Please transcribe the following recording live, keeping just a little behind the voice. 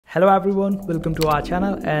Hello everyone, welcome to our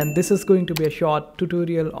channel, and this is going to be a short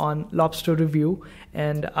tutorial on Lobstr review,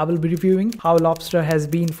 and I will be reviewing how Lobstr has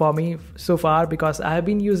been for me so far because I have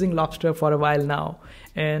been using Lobstr for a while now,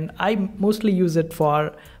 and I mostly use it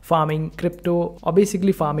for farming crypto or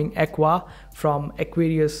basically farming Aqua from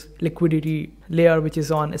Aquarius liquidity layer which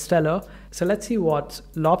is on Stellar. So let's see what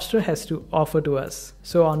Lobstr has to offer to us.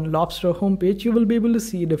 So on Lobstr homepage you will be able to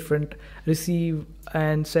see different receive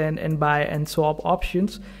and send and buy and swap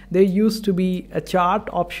options. There used to be a chart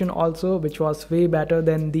option also, which was way better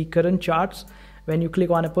than the current charts. When you click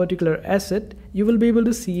on a particular asset, you will be able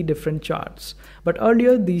to see different charts. But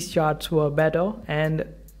earlier these charts were better and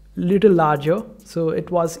little larger, so it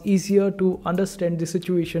was easier to understand the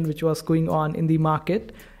situation which was going on in the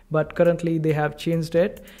market. But currently they have changed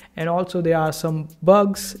it, and also there are some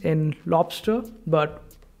bugs in Lobstr, but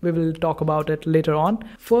we will talk about it later on.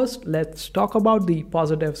 First, let's talk about the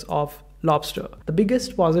positives of Lobstr. The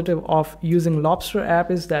biggest positive of using Lobstr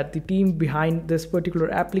app is that the team behind this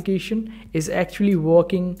particular application is actually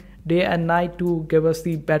working day and night to give us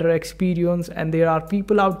the better experience, and there are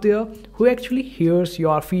people out there who actually hears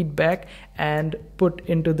your feedback and put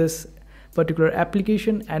into this particular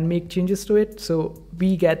application and make changes to it, so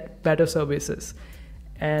we get better services.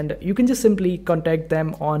 And you can just simply contact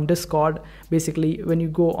them on Discord. Basically, when you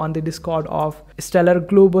go on the Discord of Stellar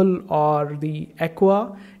Global or the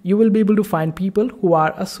Aqua, you will be able to find people who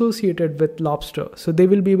are associated with Lobstr, so they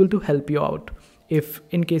will be able to help you out if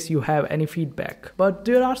in case you have any feedback. But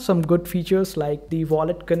there are some good features like the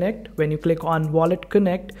Wallet Connect. When you click on Wallet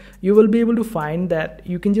Connect, you will be able to find that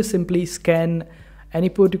you can just simply scan any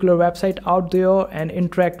particular website out there and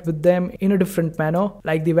interact with them in a different manner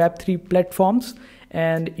like the Web3 platforms.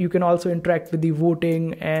 And you can also interact with the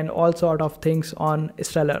voting and all sort of things on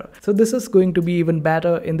Stellar. So this is going to be even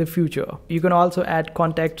better in the future. You can also add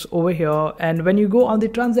contacts over here, and when you go on the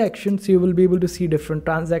transactions, you will be able to see different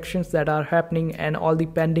transactions that are happening and all the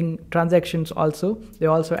pending transactions also. They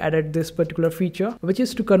also added this particular feature, which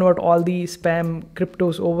is to convert all the spam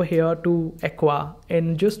cryptos over here to Aqua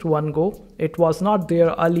in just one go. It was not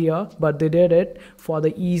there earlier, but they did it for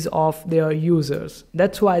the ease of their users.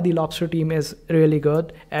 That's why the Lobstr team is really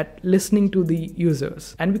good at listening to the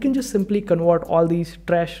users. And we can just simply convert all these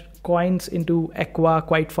trash coins into Aqua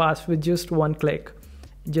quite fast with just one click.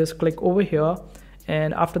 Just click over here,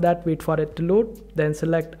 and after that wait for it to load, then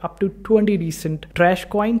select up to 20 decent trash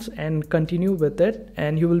coins and continue with it,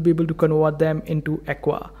 and you will be able to convert them into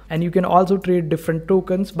Aqua. And you can also trade different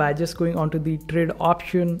tokens by just going onto the trade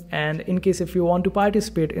option, and in case if you want to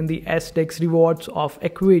participate in the SDEX rewards of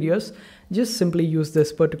Aquarius, just simply use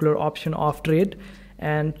this particular option of trade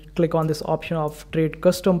and click on this option of trade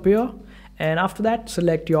custom pair, and after that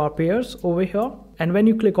select your pairs over here. And when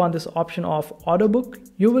you click on this option of order book,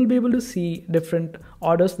 you will be able to see different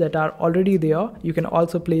orders that are already there. You can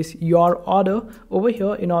also place your order over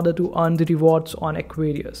here in order to earn the rewards on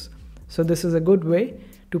Aquarius. So this is a good way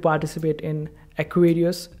to participate in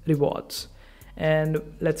Aquarius rewards. And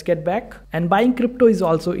let's get back. And buying crypto is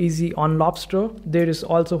also easy on Lobstr. There is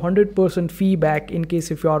also 100% fee back in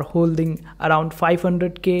case if you are holding around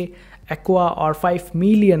 500k Aqua or 5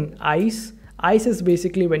 million ICE. ICE is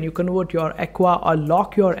basically when you convert your Aqua or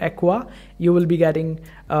lock your Aqua, you will be getting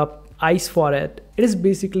ICE for it. It is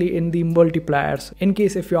basically in the multipliers. In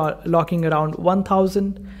case if you are locking around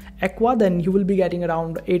 1000 Aqua, then you will be getting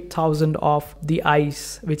around 8000 of the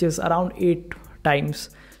ICE, which is around 8 times.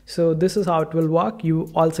 So this is how it will work.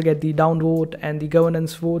 You also get the downvote and the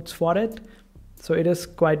governance votes for it. So it is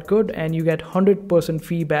quite good, and you get 100%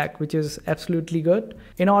 feedback, which is absolutely good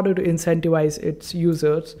in order to incentivize its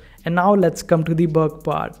users. And now let's come to the bug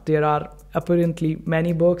part. There are apparently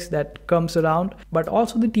many bugs that comes around, but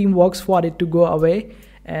also the team works for it to go away.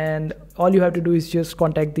 And all you have to do is just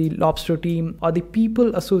contact the Lobstr team or the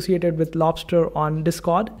people associated with Lobstr on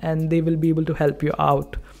Discord, and they will be able to help you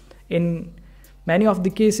out. In many of the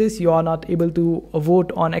cases, you are not able to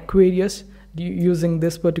vote on Aquarius using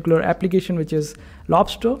this particular application, which is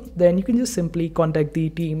Lobstr. Then you can just simply contact the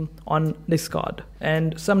team on Discord.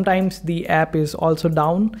 And sometimes the app is also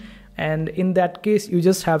down, and in that case you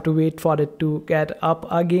just have to wait for it to get up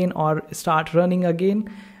again or start running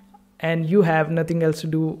again, and you have nothing else to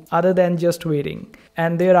do other than just waiting.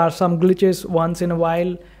 And there are some glitches once in a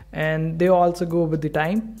while, and they also go with the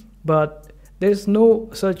time, but there's no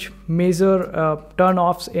such major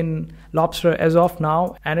turn-offs in Lobstr as of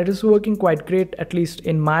now, and it is working quite great, at least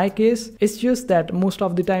in my case. It's just that most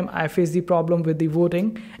of the time I face the problem with the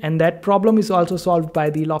voting, and that problem is also solved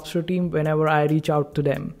by the Lobstr team whenever I reach out to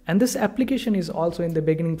them. And this application is also in the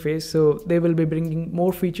beginning phase, so they will be bringing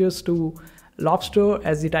more features to Lobstr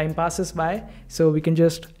as the time passes by, so we can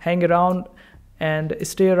just hang around and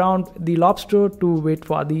stay around the Lobstr to wait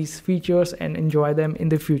for these features and enjoy them in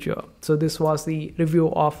the future. So this was the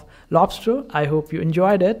review of Lobstr. I hope you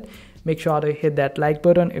enjoyed it. Make sure to hit that like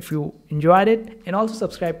button if you enjoyed it, and also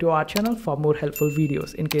subscribe to our channel for more helpful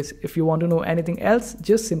videos. In case if you want to know anything else,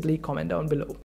 just simply comment down below.